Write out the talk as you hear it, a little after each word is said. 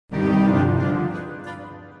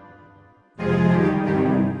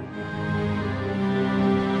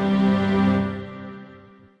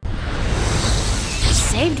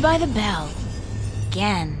Saved by the bell.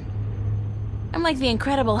 Again. I'm like the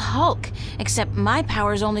Incredible Hulk, except my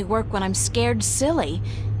powers only work when I'm scared silly.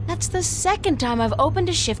 That's the second time I've opened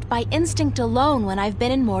a shift by instinct alone when I've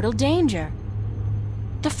been in mortal danger.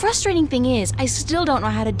 The frustrating thing is, I still don't know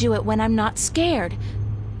how to do it when I'm not scared.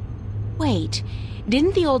 Wait,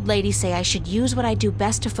 didn't the old lady say I should use what I do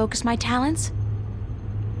best to focus my talents?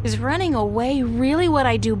 Is running away really what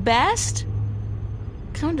I do best?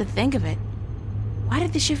 Come to think of it, why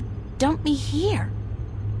did the shift dump me here?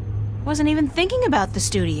 I wasn't even thinking about the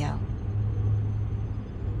studio.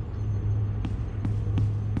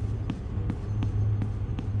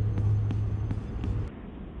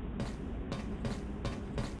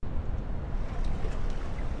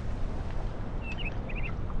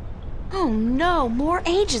 Oh no, more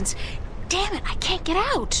agents! Damn it, I can't get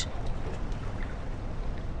out!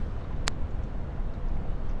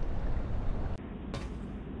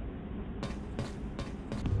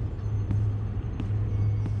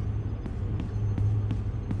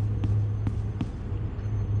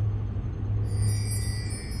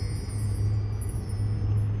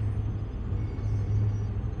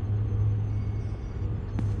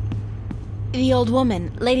 The old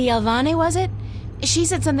woman, Lady Alvane, was it? She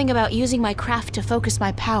said something about using my craft to focus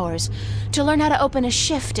my powers, to learn how to open a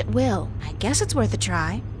shift at will. I guess it's worth a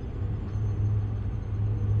try.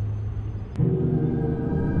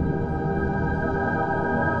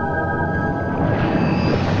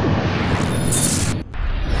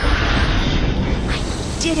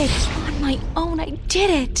 I did it! On my own, I did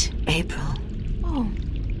it! April. Oh,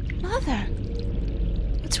 Mother.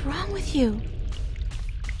 What's wrong with you?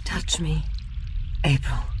 Touch me,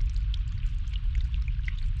 April.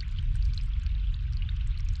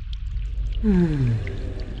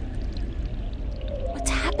 What's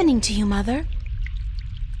happening to you, Mother?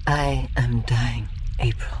 I am dying,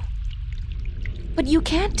 April. But you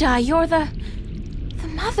can't die. You're the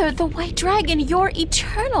Mother, the White Dragon. You're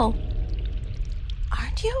eternal.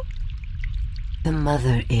 Aren't you? The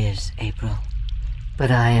Mother is, April, but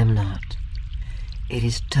I am not. It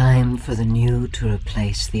is time for the new to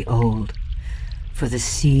replace the old, for the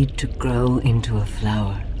seed to grow into a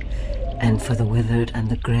flower, and for the withered and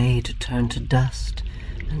the gray to turn to dust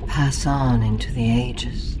and pass on into the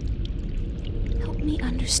ages. Help me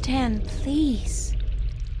understand, please.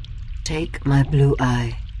 Take my blue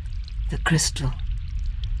eye, the crystal.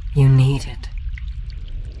 You need it.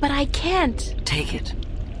 But I can't. Take it,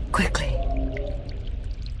 quickly.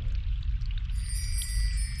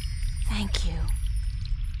 Thank you.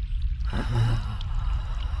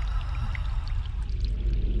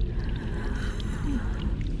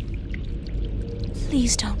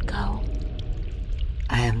 Please don't go.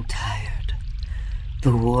 I am tired.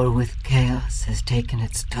 The war with chaos has taken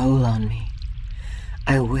its toll on me.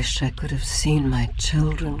 I wish I could have seen my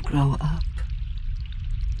children grow up.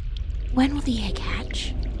 When will the egg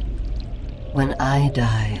hatch? When I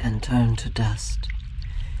die and turn to dust,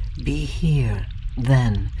 be here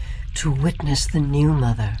then to witness the new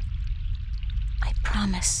mother. I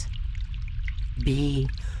promise. Be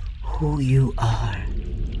who you are,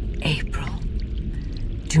 April.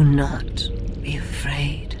 Do not be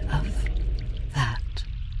afraid of that.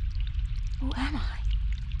 Who am I?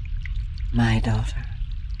 My daughter.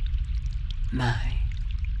 My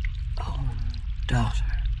own daughter.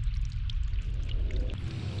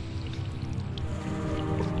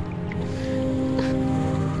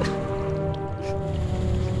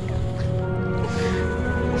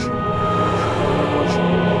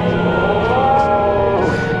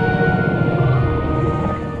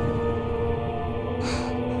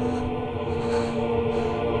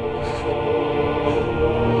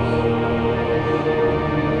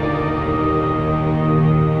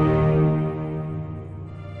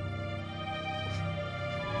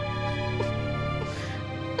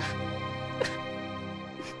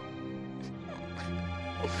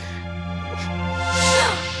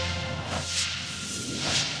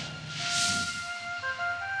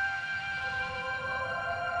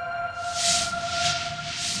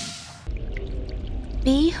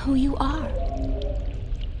 Be who you are.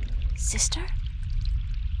 Sister?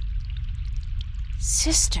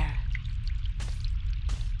 Sister.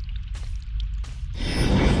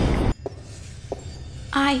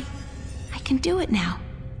 I can do it now.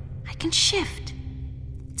 I can shift.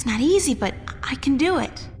 It's not easy, but I can do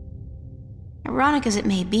it. Ironic as it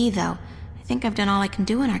may be, though, I think I've done all I can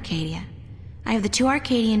do in Arcadia. I have the 2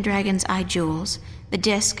 Arcadian Dragon's Eye jewels, the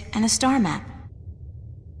disc, and the star map.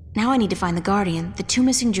 Now I need to find the Guardian, the 2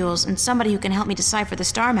 missing jewels, and somebody who can help me decipher the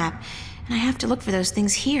star map, and I have to look for those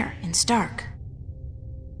things here, in Stark.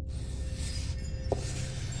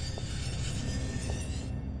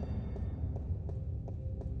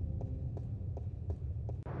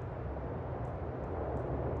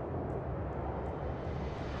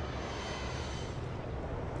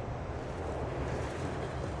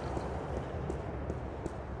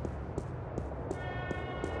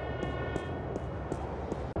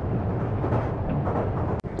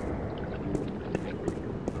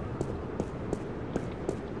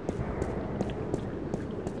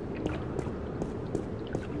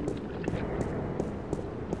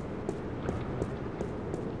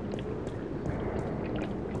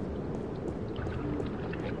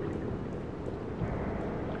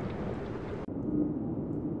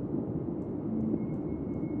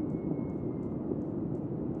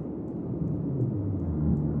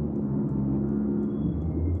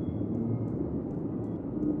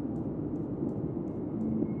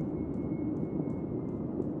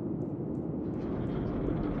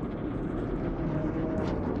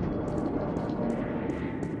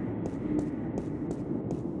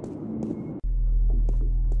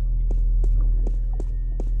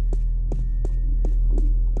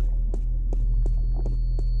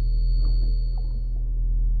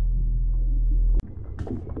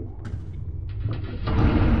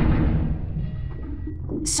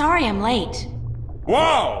 Sorry I'm late.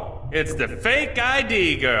 Whoa! It's the fake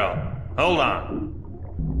ID girl. Hold on.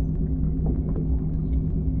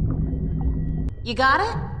 You got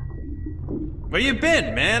it? Where you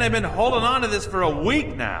been, man? I've been holding on to this for a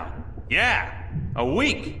week now. Yeah, a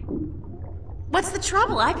week. What's the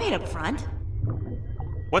trouble? I paid up front.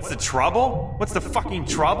 What's the trouble? What's the fucking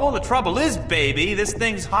trouble? The trouble is, baby, this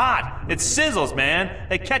thing's hot. It sizzles, man.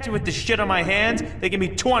 They catch me with this shit on my hands, they give me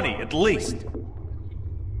 20 at least.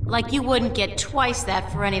 Like you wouldn't get twice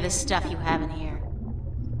that for any of the stuff you have in here.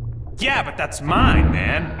 Yeah, but that's mine,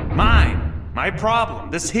 man. Mine. My problem.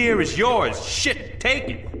 This here is yours. Shit, take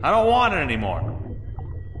it. I don't want it anymore.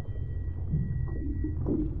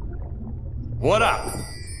 What up?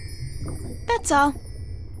 That's all.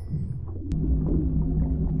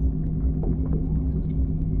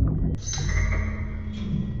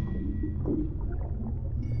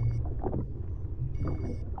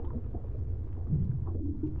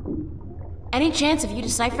 Any chance of you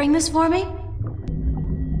deciphering this for me?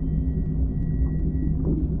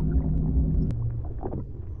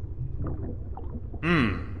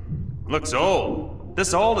 Looks old.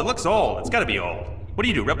 This old? It looks old. It's gotta be old. What do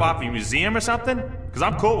you do, rip off a museum or something? Because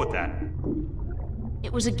I'm cool with that.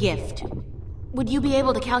 It was a gift. Would you be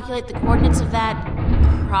able to calculate the coordinates of that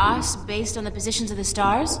cross based on the positions of the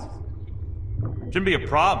stars? Shouldn't be a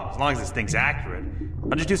problem, as long as this thing's accurate.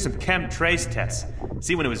 I'll just do some chem trace tests,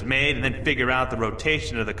 see when it was made, and then figure out the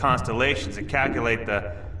rotation of the constellations and calculate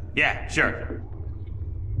the... Yeah, sure.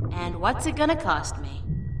 And what's it gonna cost me?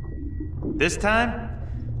 This time,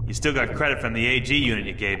 you still got credit from the AG unit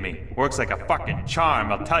you gave me. Works like a fucking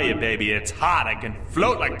charm, I'll tell you, baby. It's hot, I can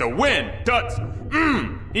float like the wind. Tuts!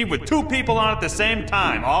 Even with two people on at the same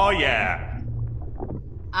time, oh yeah.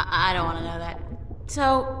 I don't want to know that.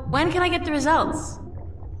 So, when can I get the results?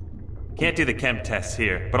 Can't do the chem tests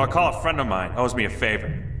here, but I'll call a friend of mine, owes me a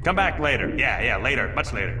favor. Come back later. Yeah, later,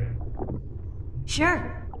 much later.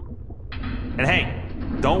 Sure. And hey,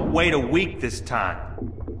 don't wait a week this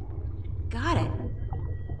time. Got it.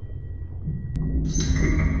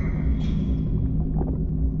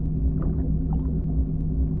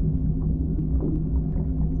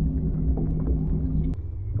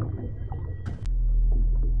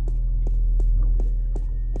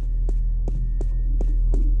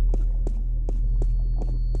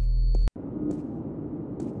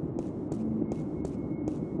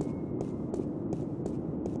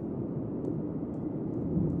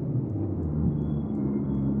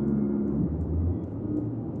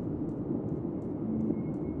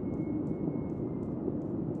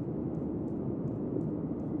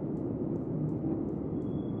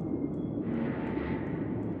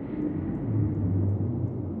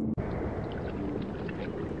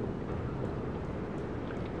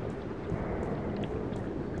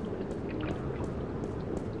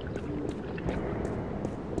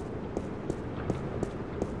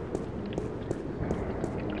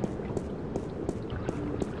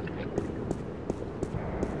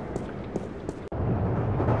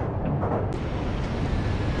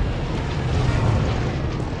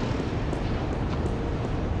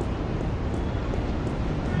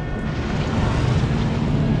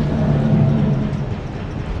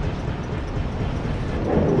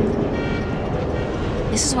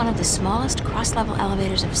 This is one of the smallest cross-level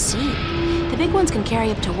elevators I've seen. The big ones can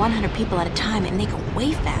carry up to 100 people at a time and they go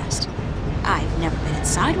way fast. I've never been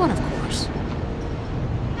inside one, of course.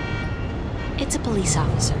 It's a police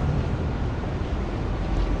officer.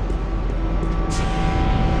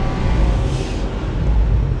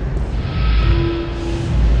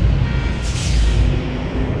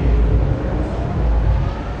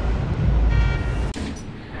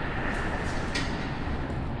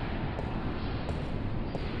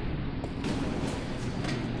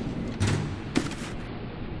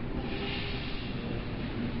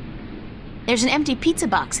 There's an empty pizza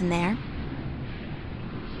box in there.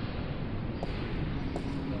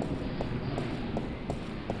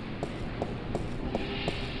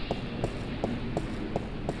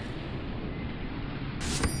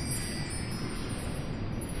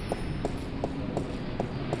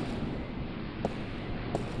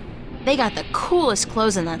 They got the coolest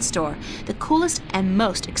clothes in that store. The coolest and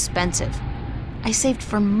most expensive. I saved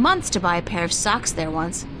for months to buy a pair of socks there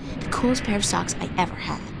once. The coolest pair of socks I ever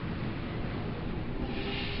had.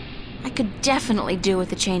 I could definitely do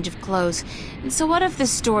with a change of clothes. And so what if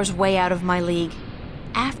this store's way out of my league?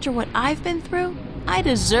 After what I've been through, I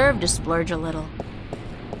deserve to splurge a little.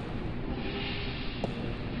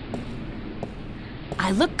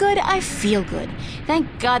 I look good, I feel good.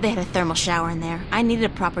 Thank God they had a thermal shower in there. I needed a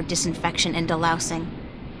proper disinfection and delousing.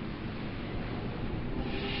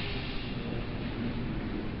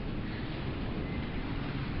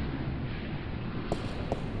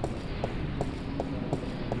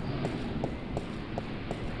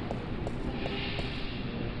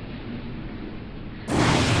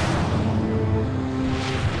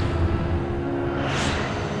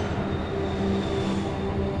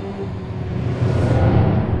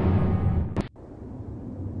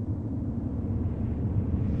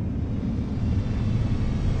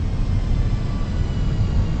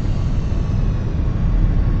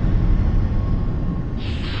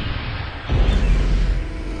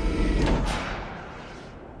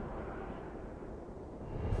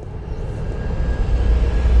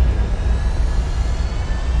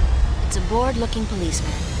 bored-looking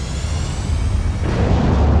policeman.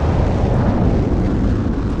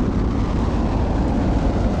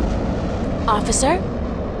 Officer?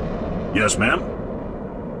 Yes, ma'am?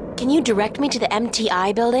 Can you direct me to the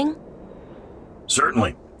MTI building?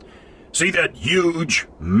 Certainly. See that huge,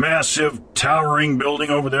 massive, towering building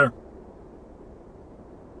over there?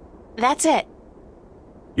 That's it.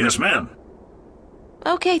 Yes, ma'am.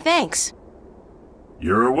 Okay, thanks.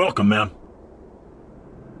 You're welcome, ma'am.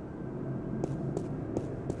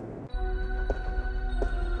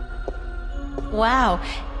 Wow,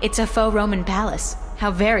 it's a faux Roman palace. How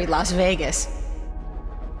very Las Vegas.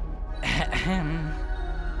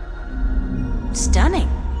 Stunning,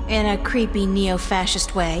 in a creepy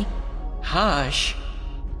neo-fascist way. Hush.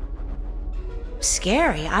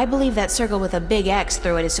 Scary. I believe that circle with a big X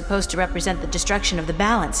through it is supposed to represent the destruction of the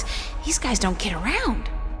balance. These guys don't kid around.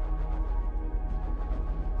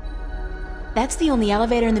 That's the only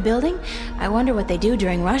elevator in the building? I wonder what they do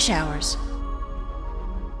during rush hours.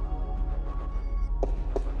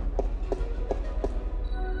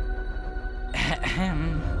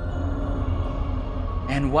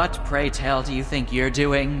 And what, pray tell, do you think you're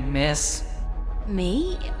doing, miss?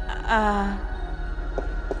 Me?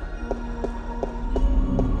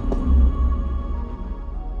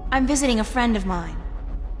 I'm visiting a friend of mine.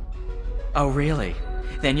 Oh, really?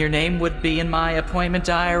 Then your name would be in my appointment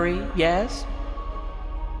diary, yes?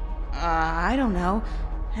 I don't know.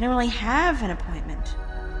 I don't really have an appointment.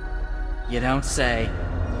 You don't say.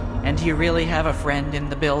 And do you really have a friend in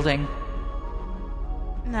the building?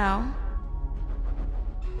 No.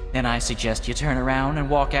 Then I suggest you turn around and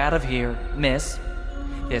walk out of here, miss.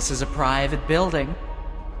 This is a private building.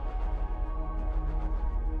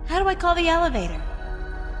 How do I call the elevator?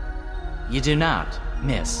 You do not,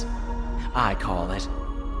 miss. I call it.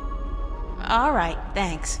 All right,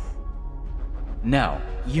 thanks. No,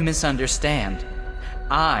 you misunderstand.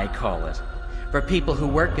 I call it. For people who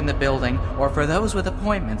work in the building, or for those with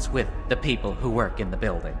appointments with the people who work in the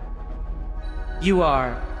building. You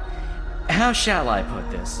are... how shall I put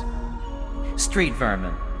this? Street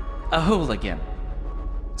vermin. A hooligan.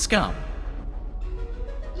 Scum.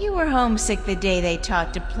 You were homesick the day they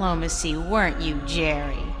taught diplomacy, weren't you,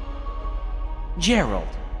 Jerry? Gerald,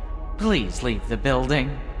 please leave the building.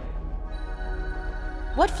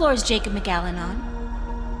 What floor is Jacob McAllen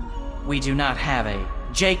on? We do not have a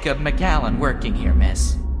Jacob McAllen working here,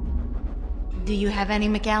 miss. Do you have any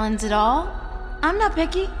McAllens at all? I'm not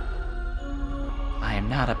picky. I am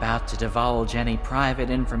not about to divulge any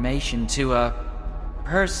private information to a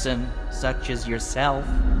person such as yourself.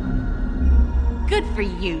 Good for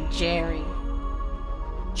you, Jerry.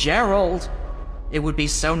 Gerald, it would be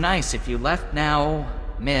so nice if you left now,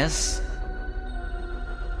 miss.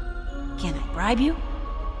 Can I bribe you?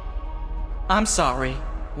 I'm sorry.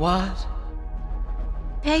 What?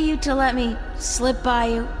 Pay you to let me slip by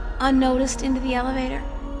you, unnoticed, into the elevator?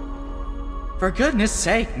 For goodness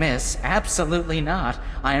sake, miss, absolutely not.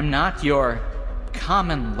 I am not your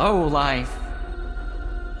common lowlife.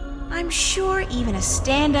 I'm sure even a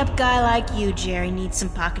stand-up guy like you, Jerry, needs some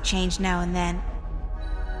pocket change now and then.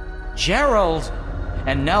 Gerald!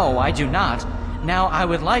 And no, I do not. Now I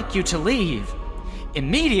would like you to leave.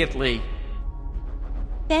 Immediately.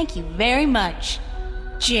 Thank you very much,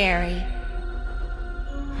 Jerry.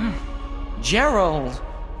 Gerald!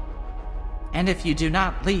 And if you do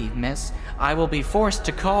not leave, miss, I will be forced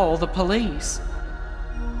to call the police.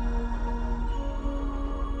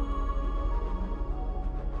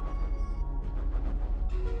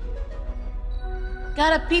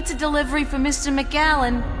 Got a pizza delivery for Mr.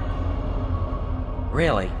 McAllen.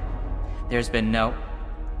 Really? There's been no...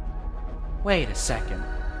 Wait a second.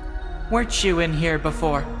 Weren't you in here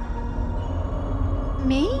before?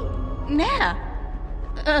 Me? Nah.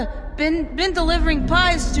 Been delivering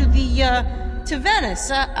pies to to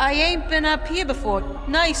Venice. I ain't been up here before.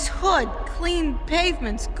 Nice hood, clean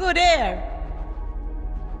pavements, good air.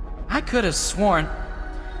 I could have sworn...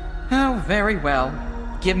 Oh, very well.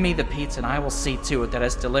 Give me the pizza and I will see to it that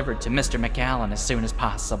it's delivered to Mr. McAllen as soon as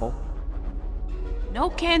possible. No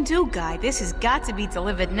can-do, guy. This has got to be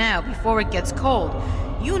delivered now before it gets cold.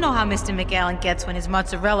 You know how Mr. McAllen gets when his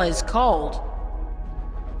mozzarella is cold.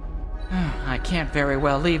 I can't very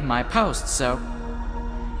well leave my post, so...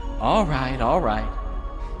 All right.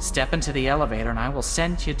 Step into the elevator and I will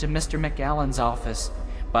send you to Mr. McAllen's office.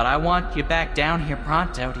 But I want you back down here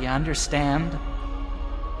pronto, do you understand?